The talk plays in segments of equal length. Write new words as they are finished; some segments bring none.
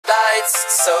lights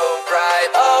so bright.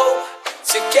 Oh,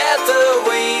 together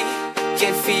we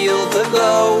can feel the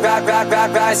glow.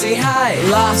 Rising high,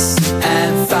 lost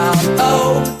and found.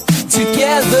 Oh,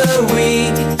 together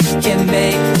we can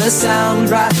make the sound.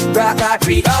 Rio,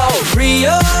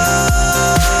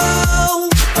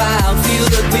 found, feel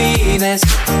the beatness.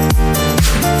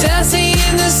 Dancing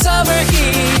in the summer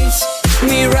heat,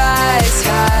 we rise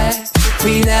high,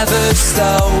 we never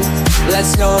slow.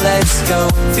 Let's go,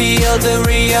 feel the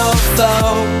Rio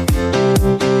flow.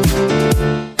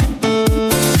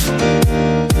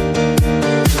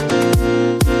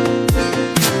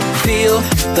 Feel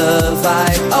the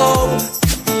vibe, oh,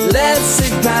 let's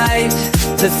ignite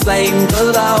the flame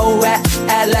below.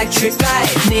 Electric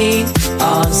light,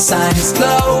 neon signs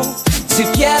glow.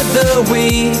 Together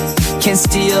we can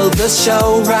steal the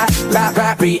show.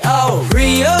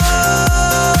 Rio,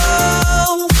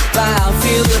 found,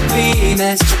 feel the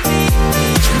beatness.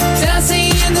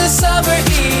 Dancing in the summer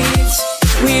heat,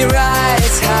 we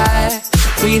rise high,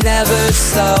 we never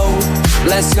slow.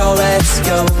 Let's go,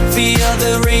 feel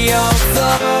the Rio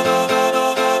flow.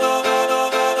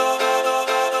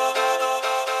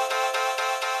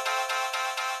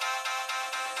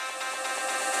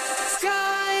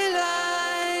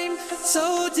 Skyline,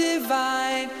 so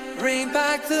divine, bring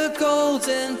back the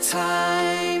golden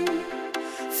time.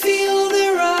 Feel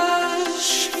the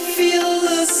rush, feel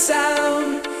the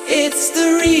sound, it's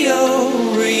the Rio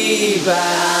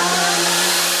Rebound.